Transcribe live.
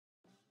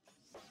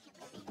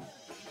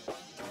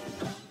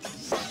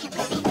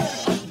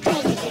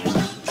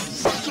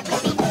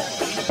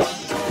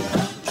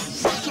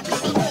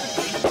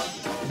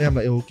Then I'm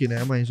like, okay,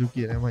 never mind, it's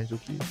okay.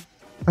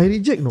 I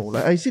reject no,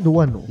 like I said don't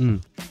want no.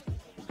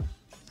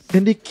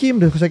 And they came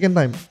the second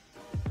time,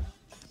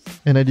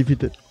 and I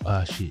defeated.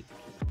 Shit.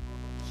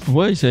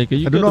 Why is you I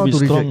don't know got to how be to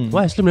strong? reject.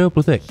 Why Aslam never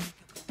protect?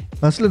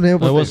 Aslam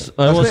never I protect. was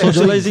Aslam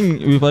socializing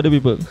with other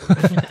people.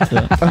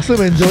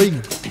 Aslam enjoying.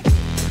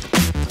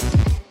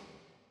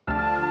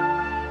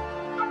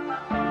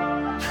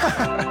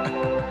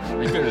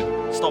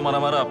 Michael, stop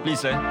marah-marah,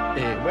 please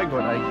Where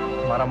got I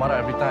marah-marah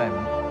every time?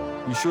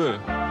 You sure?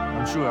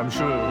 I'm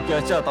sure. Okay,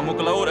 Acha, tamu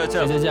ke laut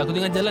Acha. Sekejap, aku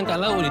tengah jalan kat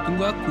laut ni.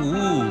 Tunggu aku.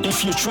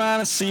 If you're trying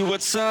to see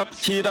what's up,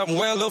 hit up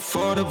Wello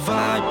for the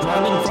vibe.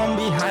 Running from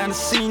behind the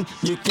scene,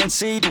 you can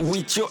see it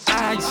with your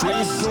eyes.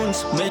 Race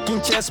goons, making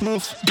chess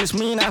moves, this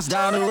mean us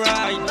down the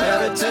right.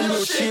 Better turn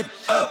your shit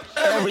up,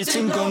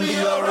 everything gon' be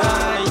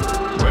alright.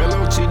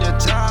 Wello to the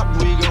top,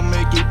 we gon'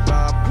 make it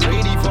pop.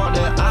 Ready for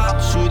the up,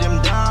 shoot them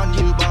down,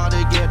 you bout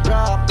to get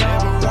dropped.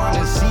 Everyone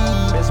to see,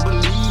 best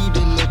believe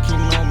they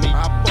looking on me.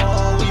 I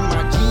ball with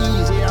my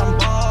G's, yeah, I'm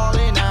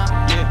balling out,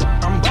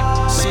 yeah, I'm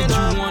balling. Said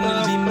you wanna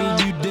leave me,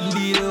 you the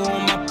leader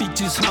on my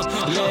pictures, huh?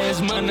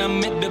 Last month I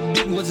met the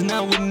big ones,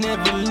 now we're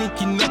never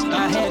linking up.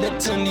 I had to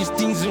turn these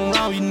things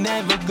around, you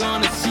never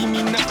gonna see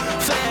me now.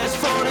 Fast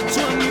forward to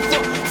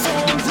 24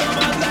 phones on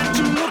my life,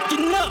 you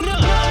looking up.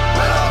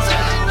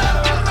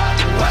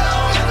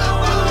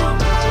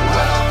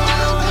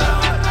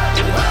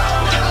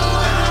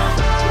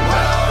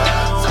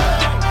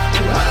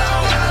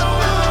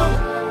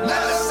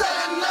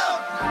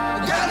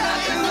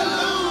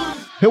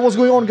 Hey, what's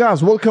going on,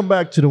 guys? Welcome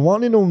back to the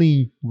one and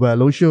only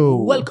Wello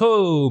Show.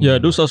 Welcome. Yeah,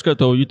 do subscribe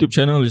to our YouTube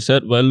channel. It's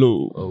at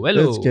Wello.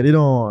 Wello. Let's get it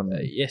on.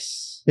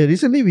 Yes. Yeah,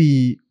 recently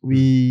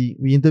we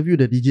interviewed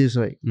the DJs,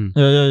 right?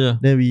 Yeah.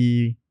 Then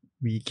we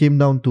came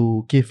down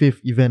to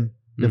K5 event,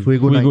 the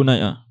Fuego We night. go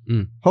night.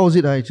 How was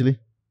it actually?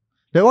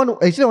 That one,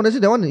 actually, honestly,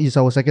 that one is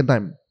our second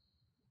time.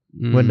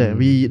 Went there.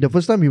 The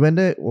first time we went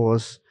there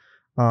was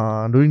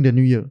during the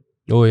New Year.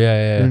 Oh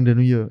yeah. During the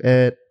New Year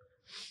at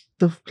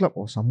Turf Club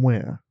or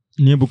somewhere.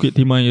 Near Bukit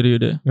Timah area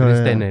there.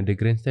 Grandstand, the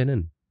grandstand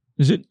kan.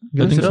 Is it? I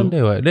Yeah, think It's so. around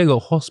there, what? They got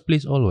horse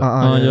place all, what?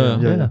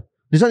 yeah.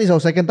 This one is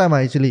our second time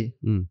actually.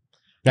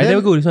 I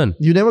never go this one.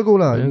 You never go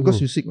lah I never because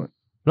go. you sick. What?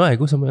 No, I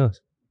go somewhere else.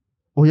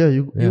 Oh yeah,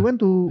 you Yeah.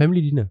 went to Family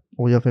dinner.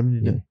 Oh yeah,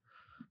 family Yeah. day.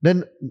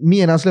 Then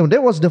me and Aslam,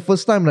 that was the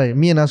first time like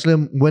me and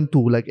Aslam went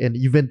to like an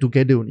event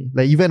together only.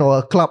 Like event or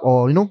a club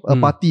or a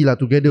party lah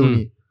together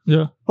only.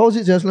 Yeah. How was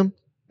it, Aslam?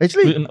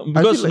 Actually,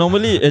 Because like-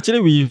 normally, actually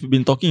we've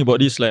been talking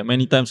about this like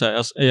many times. I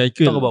asked,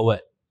 Aikil. Talk about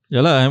what? Yeah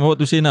lah, I'm about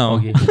to say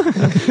now. Okay.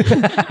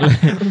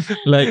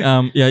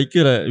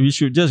 Aikil, we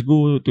should just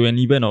go to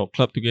an event or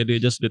club together,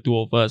 just the two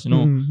of us,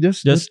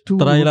 just just the two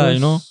try of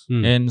lah, us.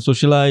 and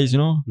socialize,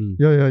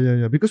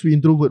 Yeah. Because we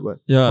introvert, what?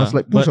 Yeah. Must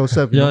like push but,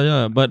 ourselves. you know?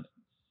 Yeah. But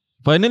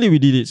finally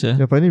we did it, sir.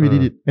 Yeah, finally we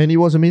did it, and it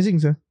was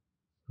amazing, sir.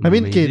 I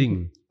mean,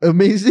 Amazing.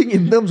 Amazing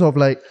in terms of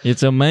like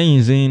It's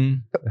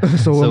amazing.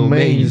 so So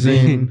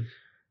amazing.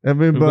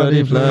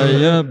 Everybody Everybody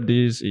fly up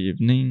this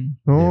evening.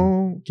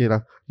 Oh, okay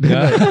lah. Then,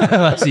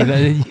 Masih nak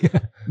nyanyi.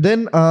 then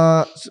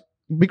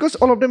because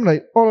all of them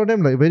like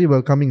very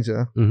welcoming,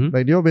 sir.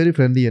 Like they are very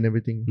friendly and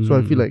everything. So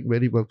I feel like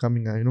very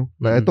welcoming,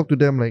 Like I talk to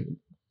them like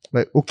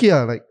okay,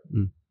 like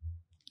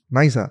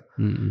nice,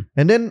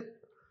 And then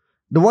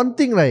the one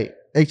thing like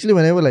actually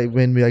whenever like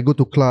when I go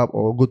to club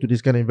or go to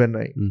this kind of event,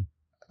 right,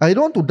 I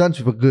don't want to dance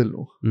with a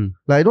girl.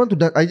 Like I don't want to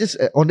dance. I just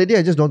on that day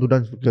I just don't want to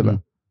dance with a girl.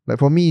 Like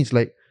for me it's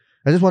like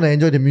I just want to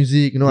enjoy the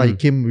music. I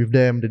came with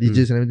them, the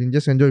DJs and everything.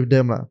 Just enjoy with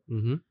them lah.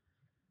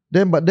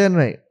 But then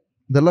right,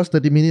 the last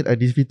 30 minutes I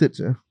defeated,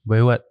 sir.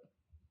 By what?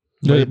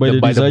 By the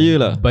desire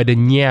lah. By the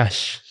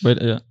nyash.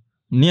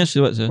 Niash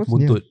what, sir? What's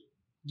Buntut.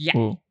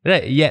 Oh.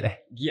 Right?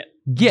 Yet.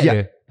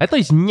 Get. I thought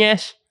it's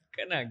nyash.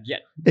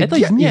 I thought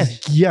it's Gyat nyash.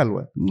 is gyal,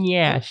 what?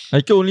 Nyash.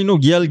 I can only know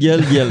gyal.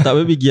 Tak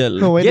baby gyal.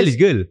 No, when Girl it's- is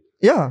girl.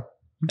 yeah.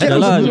 Gyat Yeah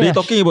is lah, good. they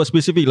talking about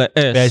specific like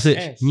Yeah, I S.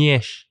 search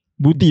nyash.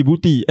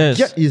 Booty, S.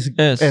 Gyat is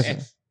S.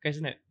 S.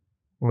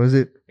 What is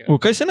it? Oh,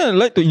 Kaisana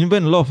like to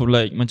invent a lot of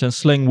like macam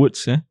slang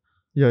words, Yeah.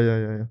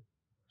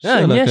 Ah,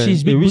 Sial lah, nyash Kai.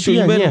 is big We booty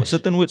should lah, invent nyash.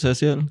 certain words as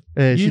well.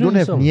 She You don't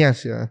know have the song? nias,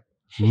 yeah.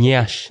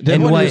 Nyash.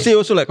 Then what you say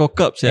also like cock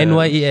up, yeah.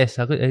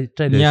 NYAS. Aku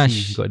try the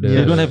Nyash. C. Got the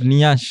They don't have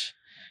niash.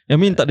 I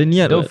mean tak ada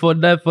niat. Don't for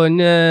die for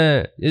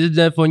nyash. It's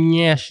die for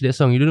nyash. That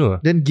song you don't know?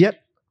 Then gyat,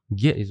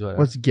 Get is what?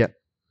 what's gyat?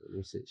 Let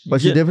me search.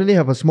 But she Gyat. definitely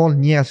have a small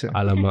nias.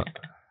 Alamak.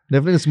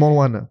 Definitely a small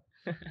one.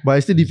 But I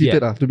still defeated,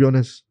 to be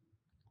honest.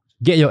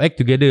 Get your act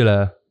together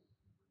lah.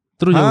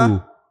 Terus Huh? jauh.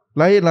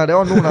 Lain lah, that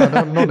one no lah,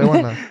 not that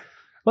one lah.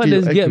 What Get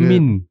does your get act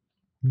mean?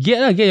 Get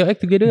lah, get your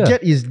act together lah.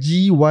 Gyat is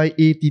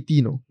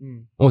GYATT, no?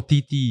 Oh,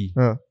 TT.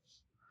 Ah.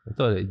 I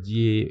thought like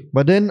G.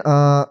 But then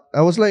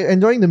I was like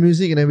enjoying the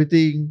music and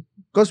everything.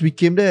 Because we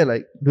came there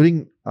like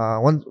during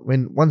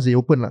once they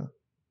open lah.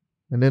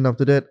 And then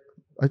after that,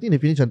 I think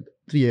they finish at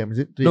 3 AM, is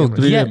it? 3 No, AM,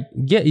 right?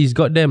 get is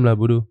goddamn lah,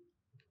 bodoh.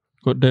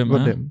 Got them.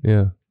 Got them.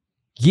 Yeah.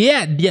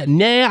 Get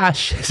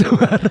nash.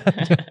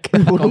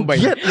 Bodoh,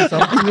 Gyat is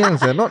something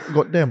else, not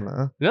goddamn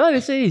lah. No, they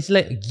say it's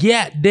like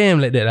get them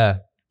like that lah.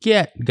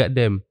 Get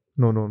goddamn.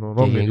 No,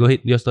 wrong. Okay, go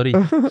ahead, your story.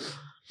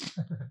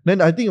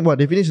 Then I think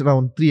they finished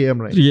around 3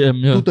 a.m. right? 3 a.m.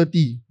 Yeah.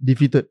 2:30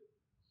 defeated,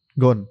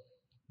 gone.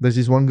 There's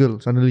this one girl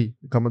suddenly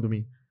come up to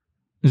me.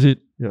 Is it?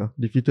 Yeah,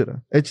 defeated.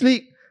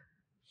 Actually,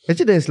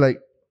 there's like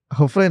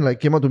her friend like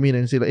came up to me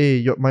and said like,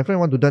 hey, my friend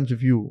want to dance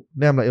with you.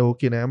 Then I'm like, oh,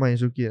 okay, never mind,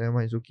 it's okay.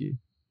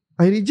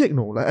 I reject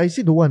no, like I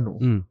said don't want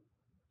no.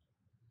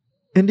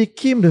 And they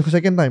came the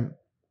second time,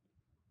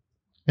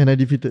 and I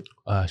defeated.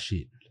 Ah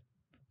shit.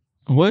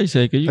 Why is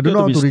it? You I don't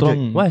know got to how be to strong.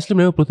 reject. Why Aslam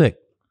never protect?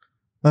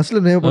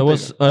 Aslam never I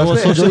was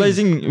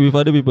socializing with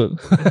other people.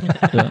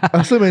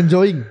 Aslam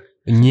enjoying.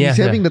 Yeah. He's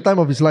having the time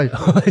of his life.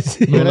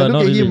 When I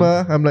look at him,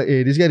 I'm like,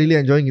 hey, this guy really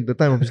enjoying the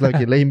time of his life.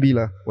 Okay, let him be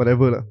lah,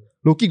 whatever lah.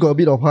 Loki got a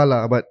bit of hal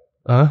lah, but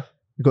that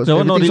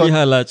one not really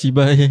hal lah,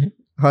 Chibai.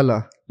 Hal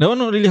lah. That one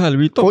not really hal.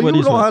 We talk For about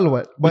you this. not hal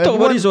what? We talk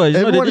about this.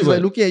 Everyone is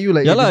like looking at you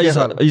like, yeah lah, this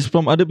guy hal. it's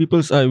from other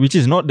people's eye, which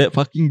is not that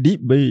fucking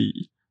deep, babe.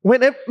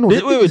 Wait,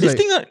 this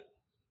thing,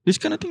 this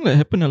kind of thing like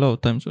happen a lot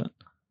of times, right?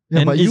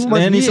 Yeah, but you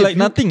must it's like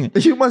nothing.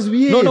 You must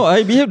behave. No,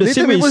 I behave the Later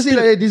same way. people say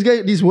like,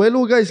 hey, this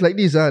Wello guy is like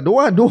this.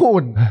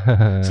 Don't.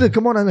 Still,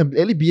 come on,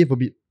 at least behave a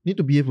bit. Need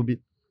to behave a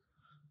bit.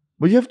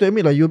 But you have to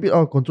admit like you're a bit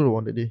out of control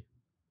on that day.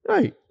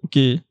 Right.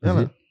 Okay.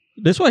 Yeah,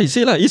 that's why I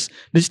say like,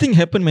 this thing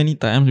happened many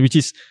times, which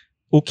is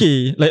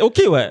okay. Like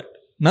okay, what?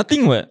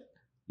 Nothing, what?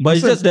 But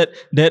it's just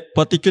that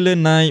particular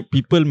night,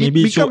 people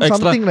maybe show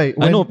extra. Like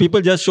I know people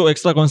just show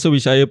extra concern,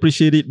 which I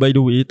appreciate it. By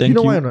the way, thank you.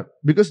 You know why or not?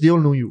 Because they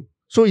all know you.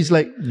 So it's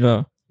like,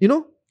 you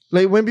know,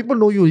 like when people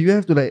know you, you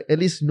have to like at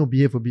least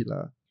behave a bit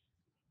lah.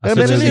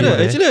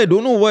 Actually, I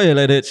don't know why I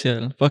like that.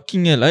 Shell.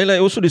 Fucking hell, I like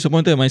also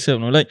disappointed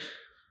myself. No, like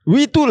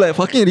we too like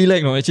fucking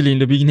relax. No, actually in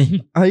the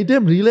beginning, I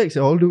damn relax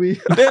all the way.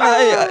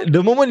 Then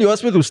the moment you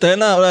ask me to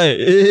stand up, like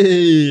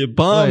hey,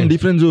 bam,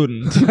 different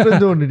zone,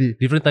 already,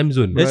 different time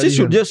zone. Actually,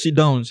 should just sit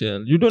down.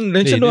 Shell. You don't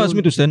ask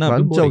me to stand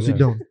up. Sit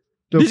down.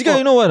 This guy,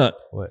 you know what?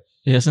 What?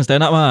 He hasn't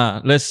stand up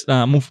Let's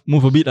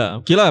move a bit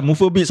Okay lah, move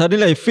a bit.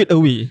 Suddenly I fade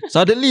away.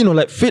 Suddenly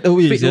fade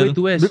away. Fade away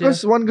to where?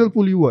 Because one girl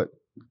pull you what?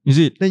 Is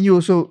it? Then you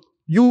also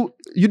you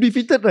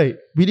defeated right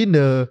within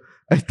the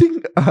I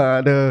think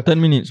the 10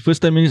 minutes.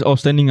 First 10 minutes of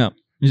standing up.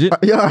 Is it?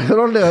 Yeah,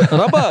 around the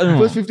Rabak,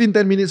 first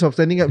 15-10 minutes of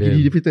standing up,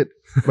 he defeated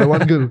by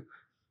one girl.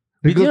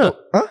 The Pity girl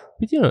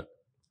Pity not?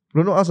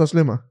 Don't know, ask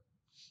Aslam.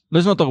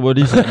 Let's not talk about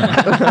this.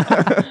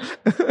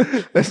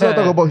 Let's not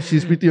talk about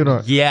she's pretty or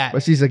not. Yeah.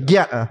 But she's a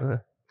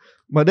gyat.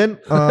 But then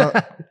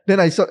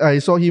I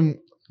saw him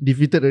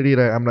defeated already,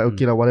 right? I'm like,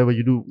 okay lah, whatever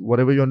you do,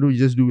 whatever you want to do, you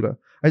just do lah.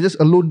 I just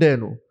alone there,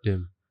 no.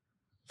 Damn.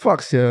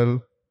 Fuck,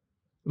 hell.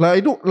 Like I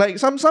don't like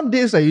some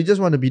days like you just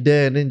want to be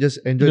there and then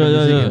just enjoy the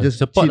music and just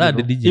support chill,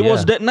 the DJ. It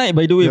was that night,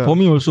 by the way, for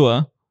me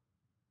also.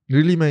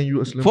 Really, man, you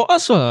Aslam. For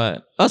us,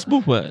 us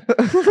both.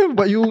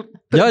 But you.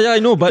 Yeah, I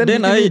know. But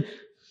then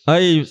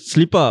I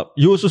sleep up.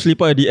 You also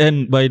sleep up at the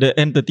end. By the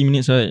end 30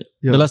 minutes, right?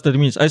 Yeah. The last 30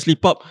 minutes, I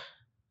sleep up.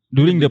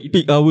 During the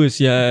peak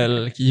hours,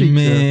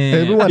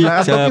 everyone,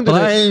 like,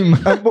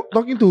 I'm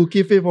talking to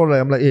Cafe for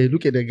like, I'm like, hey,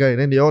 look at that guy. And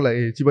then they all like,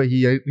 hey, Chibai,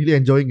 he really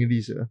enjoying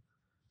this.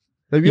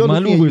 Like, we all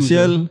malu looking at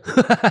sial.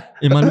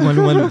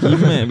 Malu.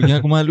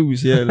 Bikin aku malu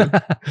sial.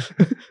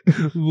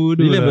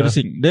 Really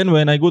embarrassing. Then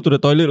when I go to the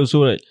toilet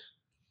also, right?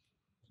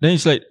 Then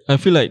it's like, I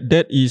feel like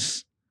that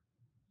is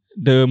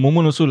the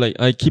moment also, like,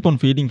 I keep on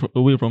fading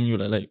away from you.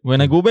 Like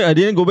when I go back, I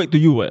didn't go back to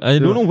you. I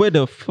don't know where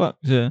the fuck.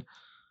 Yeah.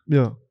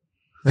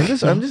 I'm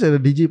just at a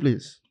DJ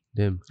place.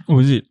 Damn. Oh,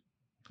 is it?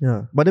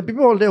 Yeah. But the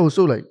people all there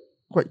also like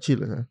quite chill.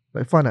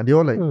 Like fun. They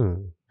all like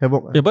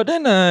havoc. Yeah, but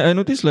then I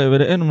noticed like by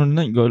the end of the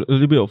night got a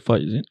little bit of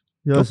fight, is it?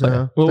 Yes.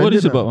 What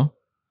is it about?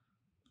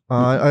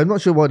 I'm not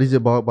sure what it's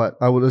about, but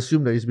I would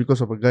assume that it's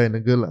because of a guy and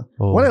a girl.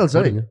 Oh, what else,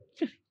 right?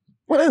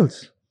 What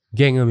else?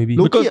 Gang maybe.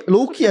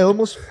 Low-key, I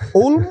almost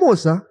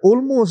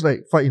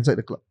like fight inside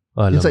the club.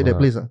 Inside that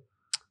place.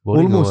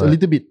 Almost a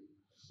little bit.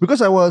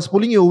 Because I was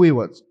pulling you away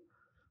once.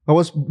 I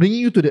was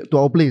bringing you to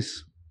our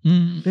place.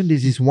 Then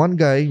there's this one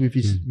guy with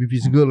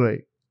his girl,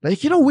 right? Like,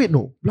 he cannot wait,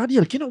 no. Bloody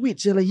hell, cannot wait.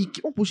 So, like, he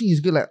keep on pushing his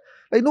girl.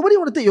 Like nobody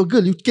want to take your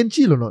girl. You can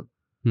chill or not?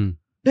 Then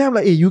I'm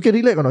like, hey, you can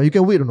relax or not? You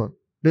can wait or not?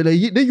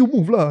 Then you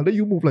move lah.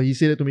 He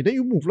said that to me. Then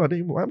you move lah.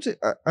 I'm saying,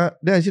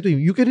 then I said to him,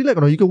 you can relax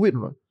or not? You can wait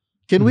or not?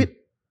 Can wait?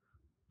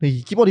 Then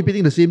he keep on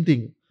repeating the same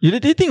thing.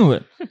 Irritating or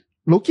what?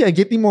 Low-key, I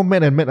getting more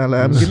mad and mad.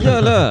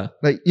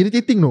 Like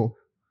irritating, no.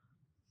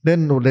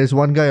 Then there's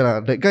one guy lah.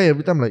 That guy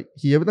every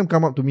time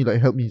come up to me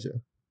like help me, sir.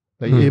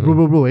 Like hey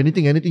bro,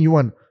 anything you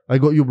want, I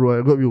got you, bro.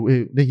 I got you.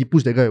 Hey, then he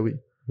pushed that guy away.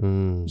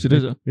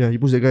 Serious? Yeah, he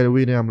pushed that guy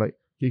away. Then I'm like,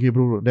 okay,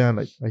 bro. Then I'm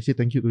like, I say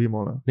thank you to him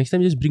all lah. Next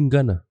time just bring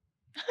gun .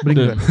 Bring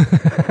gun.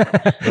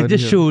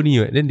 Just show ni,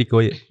 then they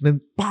quiet. Then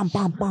pam.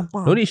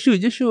 No need shoot,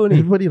 just show ni.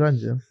 Everybody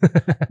runs, yeah.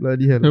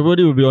 Bloody hell.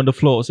 Everybody will be on the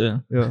floor, yeah.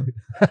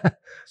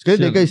 Sekali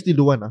that guy still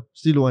don't want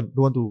don't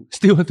want to.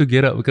 Still want to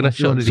get up, kena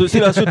shot already. So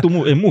still ask you to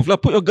move. Move lah,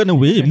 put your gun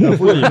away. Move.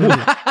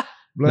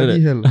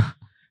 Bloody hell.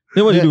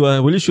 Then what you do?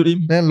 Will you shoot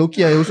him? Then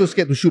Loki, I also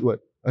scared to shoot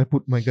what? I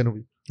put my gun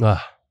away.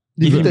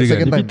 Defeated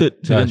second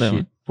time.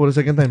 Time. For the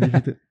second time,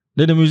 defeated.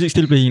 Then the music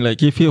still playing like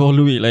KF all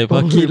the way. Like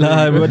fuck it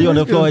lah. Everybody on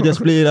the floor, I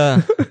just play lah.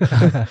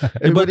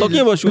 But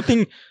talking about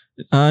shooting,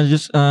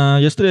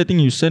 Yesterday I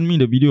think you sent me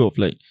the video of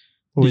like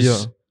Oh this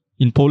yeah,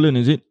 in Poland,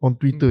 is it? on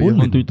Twitter. On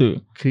Yeah. Twitter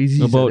Crazy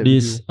about that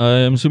this.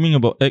 I am assuming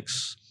about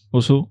ex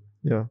also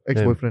video. Yeah,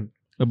 ex-boyfriend.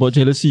 about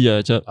jealousy.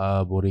 Chap.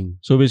 Boring.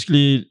 So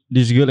basically,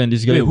 this girl and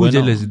this guy Wait, who went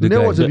out. jealous? The You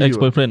never guy? watch The video?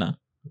 ex-boyfriend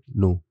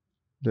No.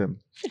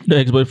 Damn. The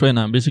ex-boyfriend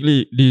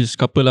Basically this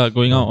couple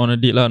going out on a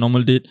date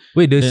normal date.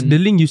 Wait, Then- the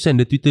link you sent,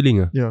 the Twitter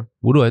link Yeah.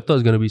 Bodoh, I thought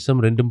it's gonna be some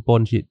random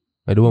porn shit.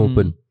 I don't want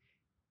open.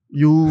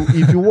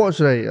 If you watch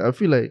right, I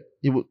feel like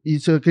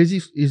it's a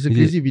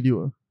crazy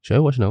video. Should I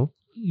watch now?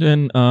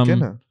 Then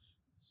Can ah?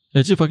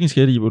 actually fucking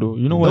scary, bro.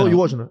 You know No, what? you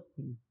watch or not?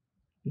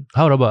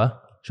 How rabak?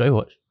 Should I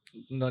watch?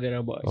 Not that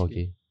rabak.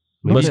 Okay.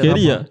 Not But that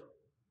scary rabak.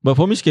 But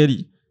for me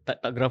scary. Tak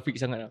grafik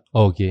sangat lah.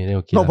 Oh, okay, then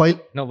okay. Not lah.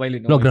 violent, Not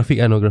violent. Not graphic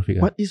no graphic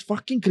but it's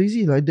fucking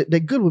crazy. Like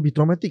that girl will be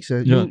traumatic,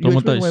 sir. Yeah, You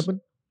explain traumatized. what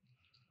happened?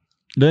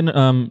 Then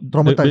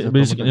Traumatized.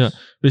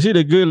 basically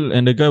the girl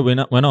and the guy went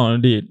out on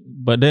a date,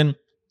 but then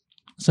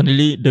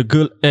suddenly the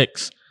girl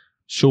ex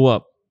show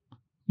up.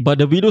 But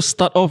the video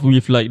start off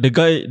with like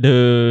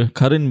the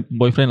current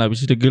boyfriend,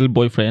 which is the girl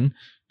boyfriend,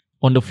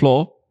 on the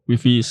floor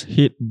with his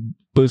head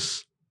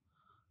burst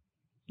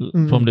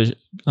from the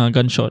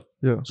gunshot.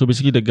 Yeah. So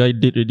basically the guy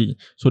dead already.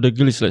 So the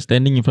girl is like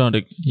standing in front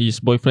of his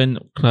boyfriend,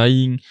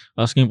 crying,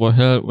 asking for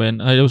help. When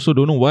I also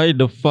don't know why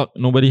the fuck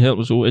nobody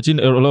helped. So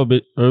actually a lot of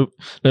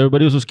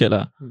everybody also scared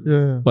lah.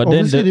 Yeah. But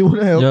then obviously they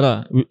wouldn't help. Yeah lah.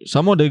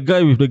 Some of the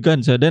guy with the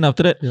guns. Then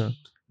after that, Yeah.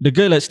 the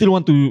guy like still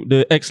want to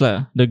the ex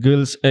lah, the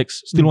girl's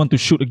ex still want to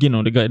shoot again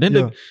on the guy. Then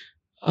Yeah.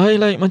 I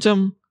like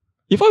macam,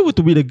 if I were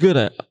to be the girl,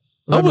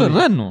 I will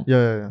run. No.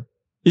 Yeah.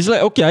 It's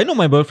like okay, I know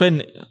my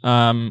boyfriend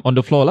on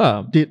the floor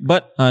lah, Dead.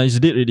 but he's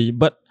dead already.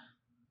 But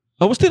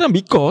I will still run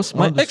because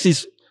my ex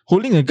is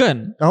holding a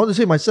gun. I want to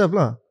save myself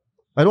lah.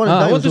 I don't want to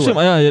die. I want to also,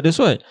 say, yeah, that's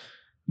why.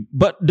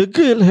 But the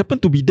girl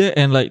happened to be there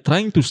and like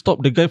trying to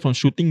stop the guy from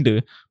shooting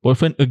the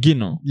boyfriend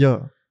again. No.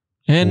 Yeah.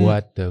 And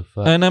What the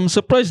fuck? and I'm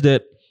surprised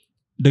that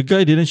the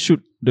guy didn't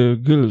shoot the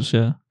girls.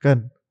 Yeah.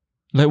 Kan.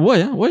 Like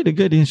why? Why the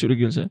guy didn't shoot the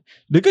girls?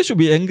 The guy should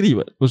be angry,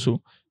 but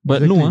also.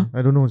 But Exactly. no. I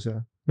don't know,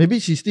 sir.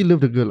 Maybe she still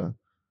love the girl lah.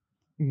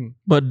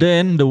 But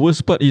then the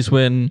worst part is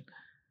when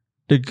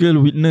the girl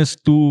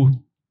witnessed two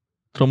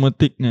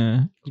traumatic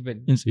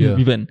Even. Yeah.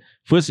 event.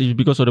 First is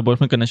because of the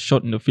boyfriend kena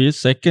shot in the face.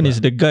 Second is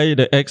the guy,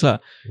 the ex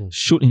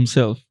shoot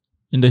himself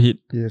in the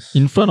head Yes.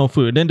 in front of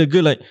her. Then the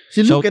girl like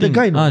She look at the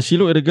shouting. guy. No? She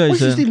look at the guy. Why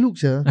she sir. still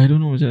look, sir? I don't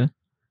know, sir.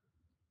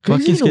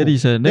 Crazy, Fucking scary,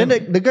 sir. Then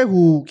the guy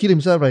who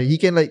killed himself, right? He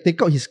can like take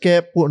out his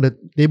cap, put on the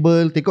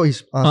table, take out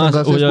his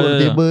sunglasses, put on the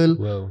table.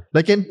 Wow.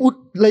 Like can put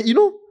like he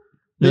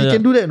Yeah,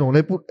 can do that. No,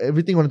 like put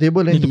everything on the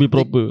table. Then need to be he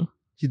take proper.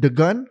 the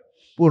gun,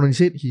 put on his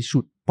head, he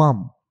shoot,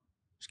 pam.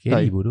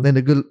 Scary, Die. bodoh. Then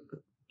the girl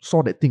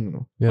saw that thing.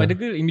 No? Yeah. But the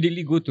girl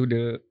immediately go to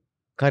the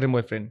current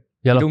boyfriend.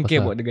 Yeah lah, Don't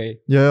care pasal. about the guy.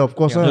 Yeah, of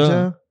course, Yeah. lah. Yeah.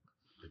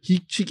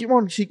 sir. She keep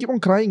on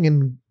crying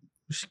and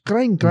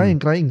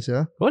crying,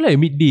 sir. What like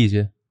middays,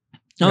 yeah?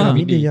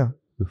 Midday, yeah,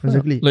 The fuck?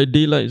 exactly. Like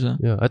daylight, sir.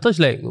 Yeah, I thought it's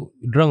like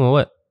drunk or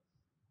what?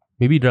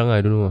 Maybe drunk,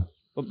 I don't know.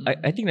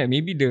 I think that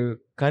maybe the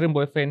current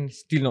boyfriend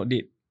still not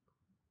dead.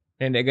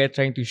 And that guy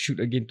trying to shoot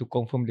again to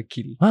confirm the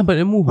kill. But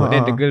they move. Ah.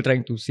 Then the girl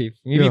trying to save.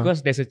 Maybe Yeah. because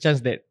there's a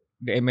chance that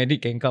the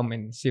medic can come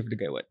and save the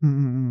guy. What?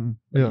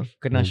 Yeah. If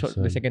kena Oh, shot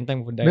son. the second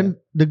time for die.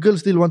 Then the girl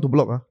still want to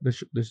block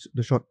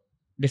the shot.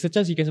 There's a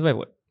chance he can survive.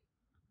 What?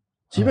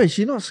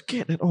 She not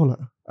scared at all.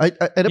 At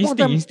that point of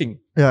time, Instinct.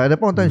 yeah, at that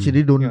point of time, she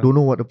really Yeah. don't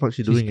know what the fuck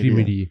she She doing. scream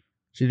already, already.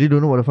 She really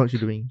don't know what the fuck she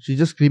doing. She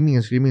just screaming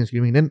and screaming and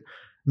screaming. Then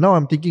now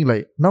I'm thinking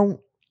like now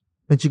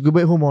when she go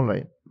back home all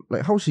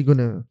like how she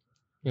gonna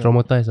Yeah.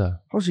 Traumatized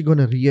ah.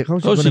 react? How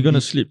How's she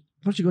gonna be- sleep?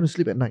 How she gonna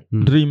sleep at night?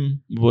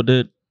 Dream about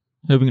that,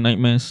 having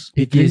nightmares.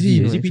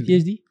 Crazy, Is no, it actually.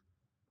 PTSD?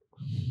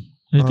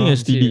 I think Ah,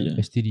 STD. yeah.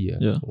 STD ah.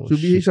 Yeah. Oh,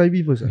 Should be shit.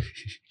 HIV first.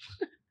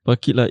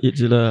 Pakit lah, AIDS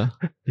je lah.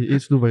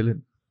 It's too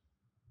violent.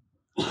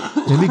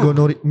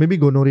 Maybe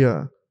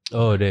gonorrhea.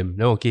 Oh damn.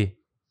 No, okay.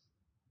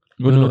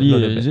 Gonorrhea,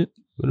 not is bad. it?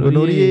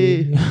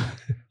 Gonorrhea.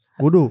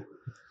 Bodoh.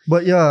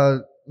 But yeah,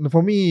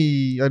 for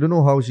me, I don't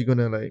know how she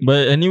gonna like.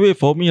 But anyway,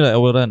 for me, like I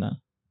will run.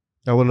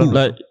 I will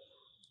run.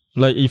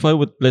 Like if I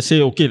would, let's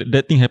say, okay,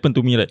 that thing happened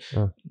to me, right?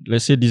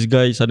 Let's say this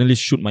guy suddenly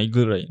shoot my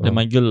girl, right? Then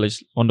my girl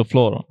is on the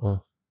floor.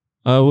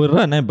 I will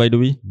run, by the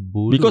way.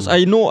 Bodoh. Because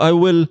I know I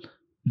will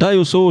die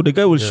also. The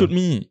guy will shoot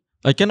me.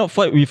 I cannot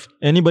fight with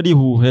anybody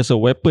who has a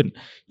weapon.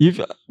 If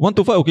I want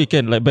to fight, okay,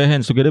 can. Like bare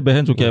hands, together bare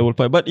hands, okay, I will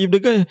fight. But if the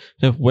guy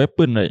have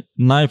weapon, right?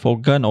 Knife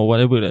or gun or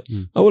whatever, right?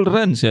 I will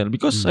run,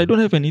 because I don't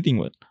have anything,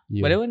 what?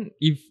 Yeah. But that one,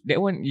 if that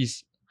one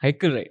is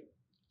Haikal, right?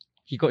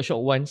 He got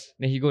shot once,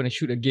 then he gonna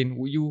shoot again.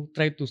 Would you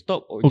try to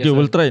stop or Okay, just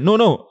we'll run? try.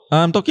 No.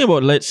 I'm talking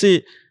about, let's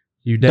say,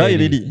 You die die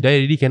already. Die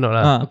already cannot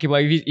lah. Okay,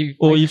 but if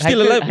Oh, if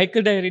still alive-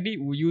 Haikal die already,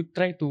 would you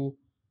try to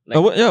I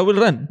will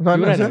run. you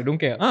run? sir. I don't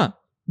care.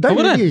 Die I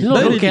will run. already. No, Die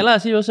don't already. care lah.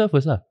 Save yourself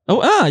first lah.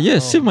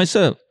 Yes, Oh. save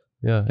myself.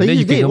 Yeah. Like And then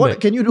he's you can dead. come What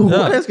back. can you do? Yeah.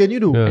 What else can you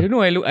do? Yeah. I don't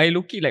know. I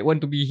low-key like want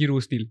to be hero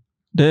still.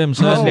 Damn,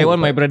 Because son. that one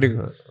my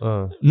brother.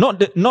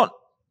 Not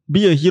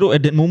be a hero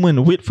at that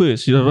moment. Wait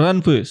first. You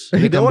run first.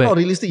 That come one back. not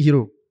realistic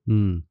hero.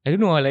 I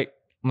don't know. Like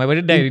My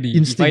brother die already. If I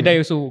instinct. die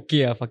also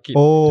okay lah. Fuck it.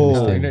 Oh.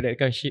 You know that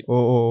kind of shit.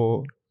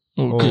 Okay.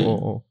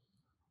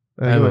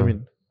 I know what I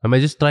mean. I might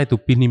just try to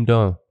pin him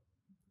down.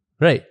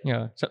 Right?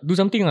 Yeah. Do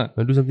something lah.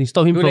 Do something.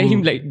 Stop him Don't from... let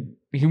him like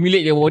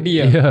humiliate your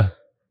body lah. Yeah.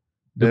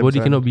 The Damn, body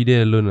son. cannot be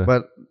there alone.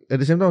 But at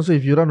the same time also,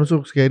 if you run also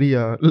scary.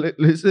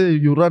 Let's say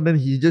you run then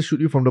he just shoot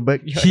you from the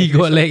back. He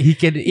got like, he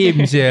can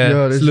aim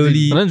Yeah, that's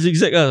slowly. Run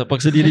zigzag lah.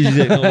 Paksa diri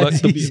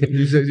zigzag.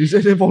 You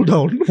say then fall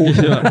down.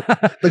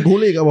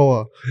 Tergolek kat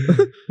bawah.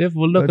 Then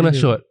fall down kena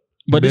shot.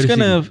 But this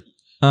kind Embarrassing.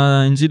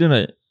 of incident,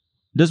 right?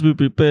 Just be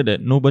prepared that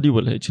nobody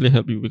will actually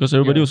help you because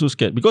everybody Yeah. also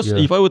scared. Because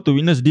Yeah. if I were to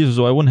witness this,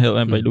 also I won't help.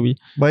 By the way,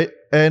 But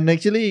and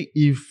actually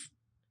if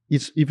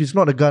it's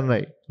not a gun,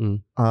 right?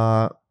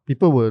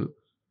 People will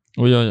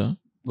oh yeah.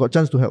 got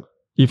chance to help.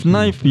 If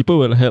knife, people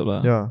will help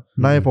lah. Yeah.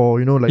 Knife or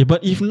like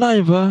But if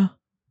knife,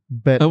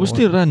 bat. I will or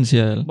still run,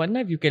 yeah. But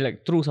knife you can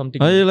like throw something.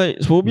 I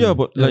like phobia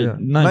about Yeah, like yeah.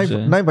 knives.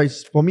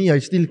 Knife for me I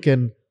still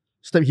can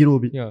step hero a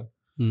bit. Yeah.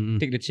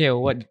 Mm. Take the chair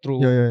or what, throw.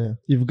 Yeah.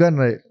 If gun,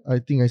 right, I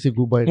think I say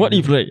goodbye. What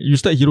if like you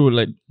start hero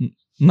like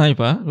knife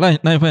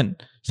knife kan?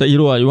 Start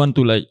hero you want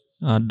to like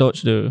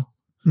dodge the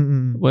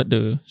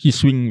he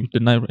swing with the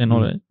knife and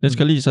all that. Then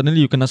sekali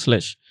suddenly you kena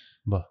slash.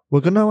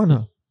 Well, kena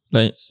one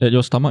Like at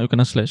your stomach you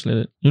kena slash like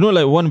that. You know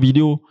like one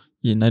video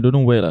in I don't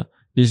know where lah.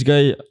 This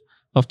guy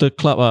after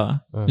club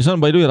this one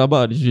by the way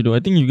rabak this video. I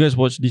think you guys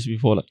watched this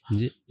before lah.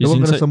 Is it? That It's one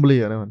kena inside, sembelih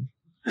that one.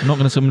 not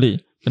kena sembelih,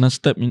 kena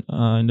step in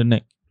the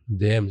neck.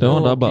 Damn. That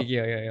one Oh, rabak.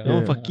 okay, yeah. That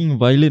one fucking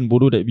violent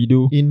bodoh that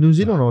video. In New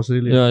Zealand or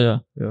Australia?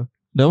 Yeah.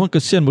 That one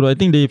kesian bro. I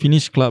think they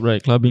finish club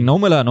right, clubbing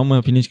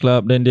normal finish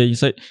club. Then they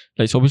inside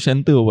like shopping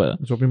center or what?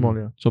 Shopping mall,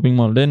 yeah. Shopping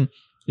mall. Then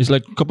it's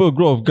like a couple of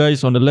group of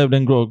guys on the left,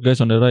 then group of guys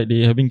on the right.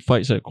 They having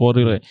fights like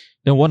quarrel right.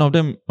 Then one of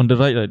them on the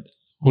right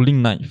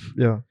holding knife.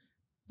 Yeah.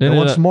 Then That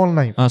one they small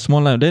knife.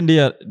 small knife. Then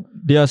they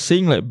are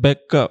saying like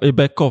back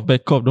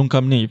off, don't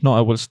come near. If not,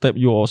 I will stab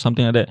you or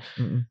something like that.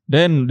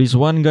 Then this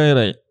one guy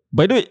right.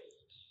 By the way,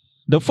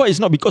 the fight is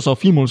not because of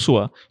him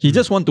also. He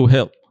just want to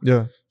help.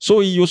 Yeah. So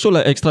he also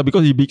like extra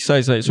because he big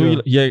size, right? So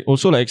he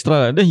also like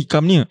extra. Then he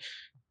come near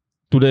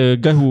to the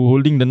guy who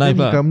holding the knife.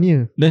 Then he come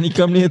near. Then he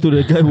come near to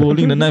the guy who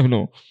holding the knife,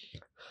 no.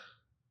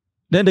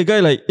 Then the guy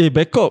like,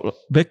 back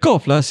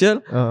off lah,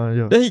 sial.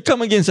 Yeah. Then he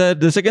come again, sir.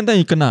 The second time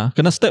he kena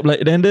step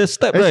like, then the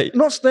step right.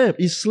 Not step,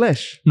 it's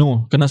slash.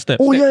 No, kena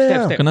step. Oh Step,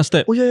 yeah. step. Kena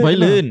step. Oh yeah.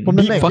 Violent. From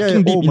the Deep, neck.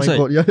 fucking deep Oh my inside.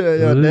 god.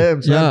 Yeah.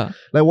 Damn. Son. Yeah.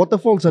 Like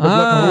waterfalls at the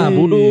blood.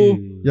 Bodoh.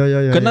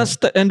 Yeah. Kena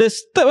step. And the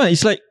step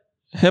it's like,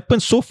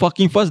 happens so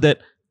fucking fast that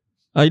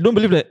I don't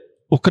believe that,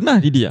 kena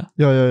dia.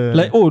 Yeah.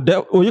 Like,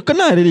 you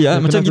kena dia.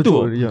 Macam kena gitu.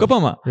 cucuk dia. Kau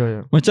faham tak?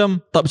 Yeah. Macam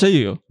tak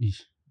percaya.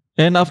 Ish.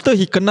 And after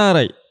he kena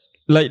right,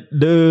 like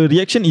the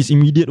reaction is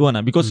immediate one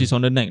because it's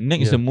on the neck. Neck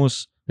is Yeah. the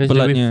most Then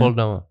straight away pelatnya. fall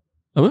down.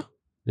 Apa?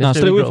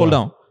 Straight away fall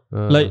down.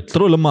 Like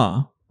terus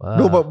lemah.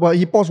 No, but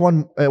he paused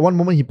at one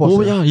moment he paused.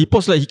 Oh yeah, he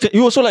paused like he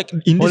also like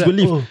in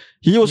disbelief.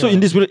 He also in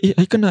disbelief.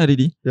 I kena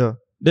already. Yeah.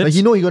 That's, Like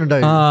he know he gonna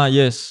die.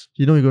 Yes.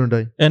 He know he gonna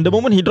die. And the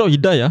moment he drop, he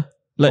die.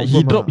 Like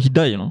he Confirm, drop, he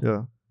die. You know.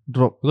 Yeah.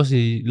 Drop. Because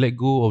he let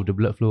go of the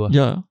blood flow.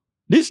 Yeah.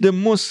 This is the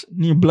most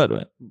new blood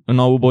right, on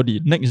our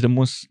body. Neck is the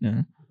most.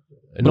 Yeah.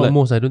 Not Blood.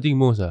 most. I don't think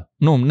most.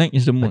 No, neck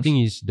is the I most.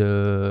 think it's the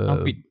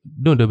Armpit.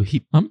 No, the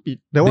hip. Armpit.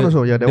 That one The-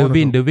 also. Yeah. That The one.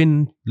 vein, the vein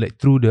like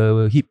through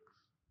the hip.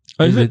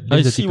 I That's heard, the- I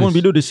that's the see one thickest.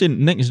 video they say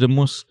neck is the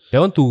most. That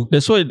one too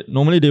That's why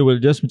normally they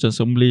will just macam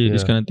sembelih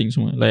this Yeah. kind of thing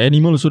semua. Like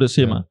animal also the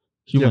same Yeah.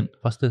 Human.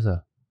 fastest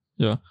lah.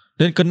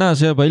 Then kena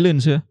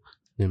violence Yeah.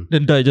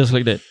 Then die just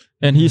like that.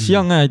 And he's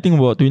young I think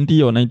about 20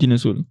 or 19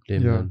 years old. Damn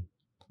Yeah. man.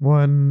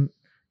 One.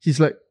 He's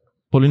like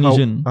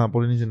Polynesian.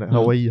 Polynesian. Like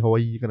Yeah.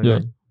 Hawaii kind of Yeah.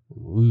 guy.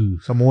 Ooh.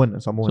 Samoan.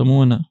 Semua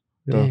lah.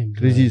 Yeah. Damn,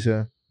 Crazy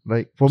yeah.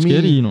 Like for Scary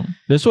me, you know.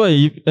 That's why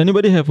if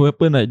anybody have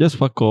weapon just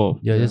fuck off.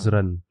 Yeah, Yeah. just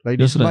run. like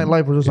Just this like-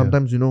 nightlife also Yeah.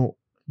 sometimes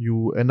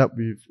you end up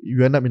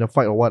in a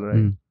fight or what,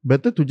 right?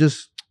 Better to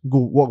just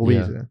go walk away.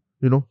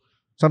 Yeah.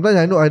 Sometimes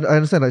I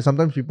understand like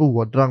sometimes people who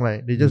are drunk,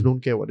 right? They just don't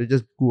care what they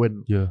just go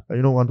and Yeah.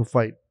 want to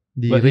fight.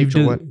 They But if rage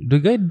or what? the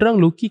guy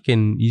drunk Loki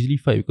can easily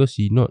fight because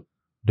he not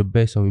the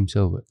best of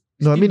himself. But.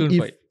 No, I Still mean don't if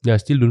fight. Yeah,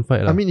 still don't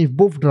fight lah. if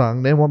both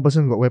drunk, then one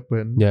person got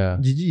weapon. yeah.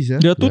 GG's, yeah.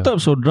 There are two Yeah.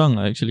 types of drunk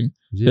actually.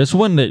 Is it? There's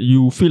one that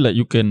you feel like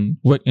you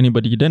can whack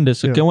anybody. Then the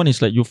second one is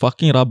like you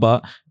fucking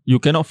rabak. You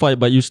cannot fight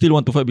but you still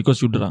want to fight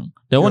because you drunk.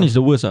 That one Yeah. is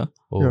the worst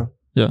Oh.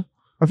 Yeah.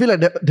 I feel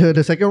like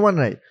the second one,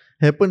 right,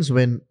 happens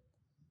when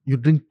you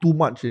drink too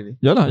much. Really.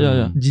 Yeah lah,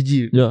 yeah.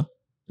 GG. Yeah.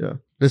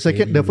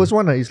 The first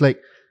one is like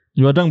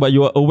You are drunk but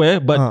you are aware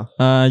but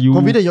you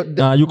confident.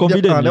 you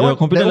confident. Your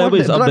confidence level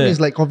is up drunk there. is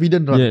like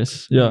confident drunk.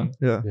 Yes, yeah.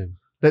 Yeah. Damn.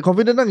 That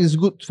confident drunk is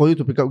good for you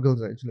to pick up girls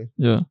actually.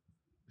 Yeah.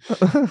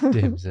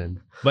 Damn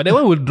son. But that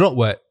one will drop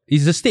what?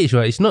 It's a stage,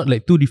 right? It's not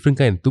like two different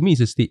kind. To me,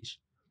 it's a stage.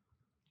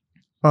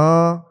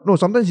 No,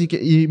 sometimes he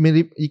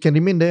can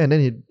remain there and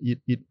then it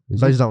Is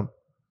dies it? down.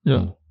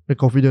 Yeah. The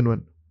confident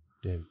one.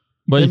 Damn.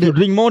 But Then if you the-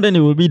 drink more then it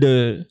will be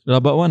the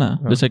rabak one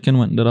The second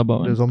one, the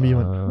rabak The one. zombie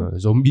one.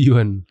 Zombie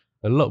one.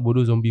 A lot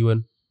bodoh zombie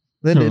one.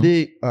 Then Huh. that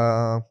day,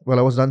 while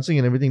I was dancing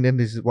and everything, then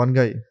this one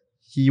guy,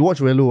 he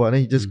watched Velo, and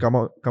then he just come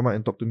out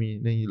and talk to me.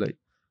 Then he like,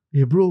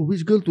 hey bro,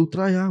 which girl to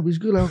try which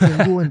girl I can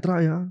go and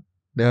try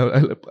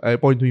Then I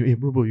point to him, hey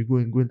bro, you go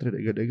and try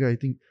that guy I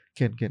think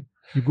can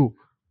you go.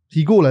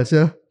 He go lah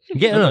sir.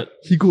 Get or not?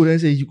 He go, then I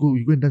say you go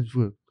and dance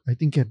with her. I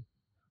think can.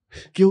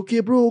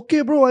 Okay bro,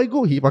 I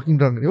go. He fucking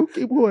drunk.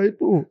 Okay bro,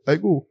 I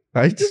go.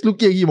 I just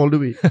looking at him all the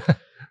way.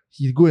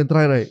 He go and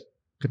try right.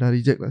 Kena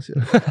reject lah sir.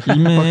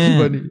 Fucking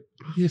funny.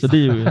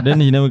 Sedih. Then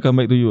he never come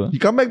back to you. He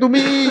come back to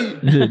me.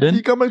 Then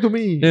He come back to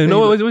me. Yeah, Then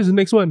no, he what's the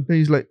next one? Then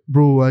he's like,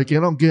 bro, I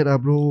cannot get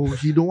bro.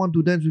 She don't want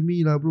to dance with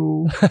me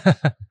bro.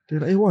 Then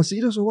like, what,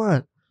 serious or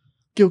what?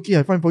 Okay,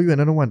 I find for you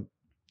another one.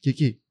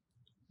 Okay.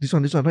 This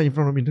one right in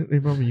front of me.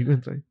 You go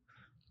and try.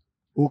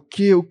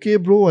 Okay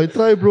bro, I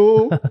try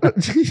bro.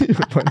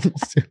 Funny.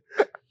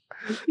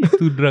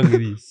 Too drunk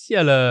already.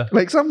 Sial lah.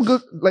 Like some girl,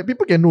 like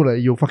people can know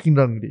you're fucking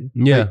drunk already.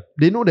 Yeah. Like,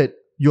 they know that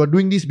you are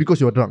doing this because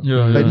you're drunk.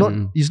 Yeah, Like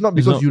yeah. it's not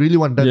because not- you really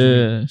want to dance with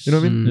me. Yes. You know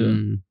what I mean?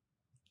 Mm.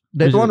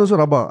 That Is one it- also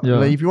rabak.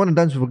 Yeah. Like if you want to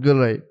dance with a girl,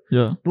 right,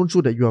 Yeah. don't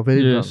show that you are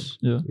very drunk. Yes.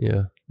 Yeah.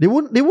 Yeah. They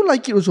won't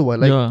like it also. What?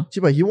 Like, Yeah.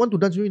 Chiba, he want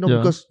to dance with me not Yeah.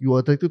 because you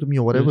are attracted to me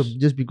or whatever,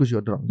 Yes. just because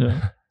you're drunk.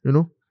 Yeah. You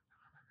know?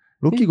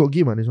 Loki got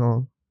game this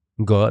one.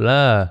 Got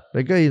lah.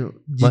 That guy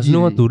Must GG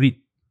know how already. to read.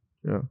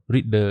 Yeah.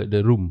 Read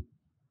the room.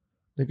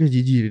 That guy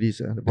GG already,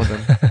 sir. That point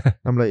time.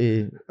 I'm like,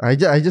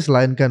 I just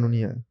lion can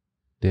only.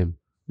 Damn.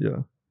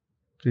 Yeah.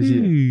 Crazy.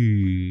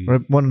 Eee.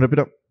 Want to wrap it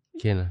up?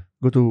 Can lah.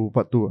 Go to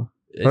part 2.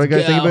 Let's Alright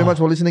guys, thank you very go. much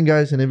for listening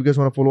guys. And if you guys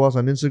want to follow us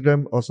on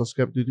Instagram or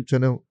subscribe to YouTube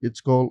channel,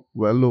 it's called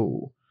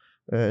Wello.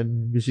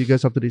 And we'll see you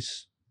guys after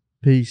this.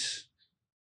 Peace.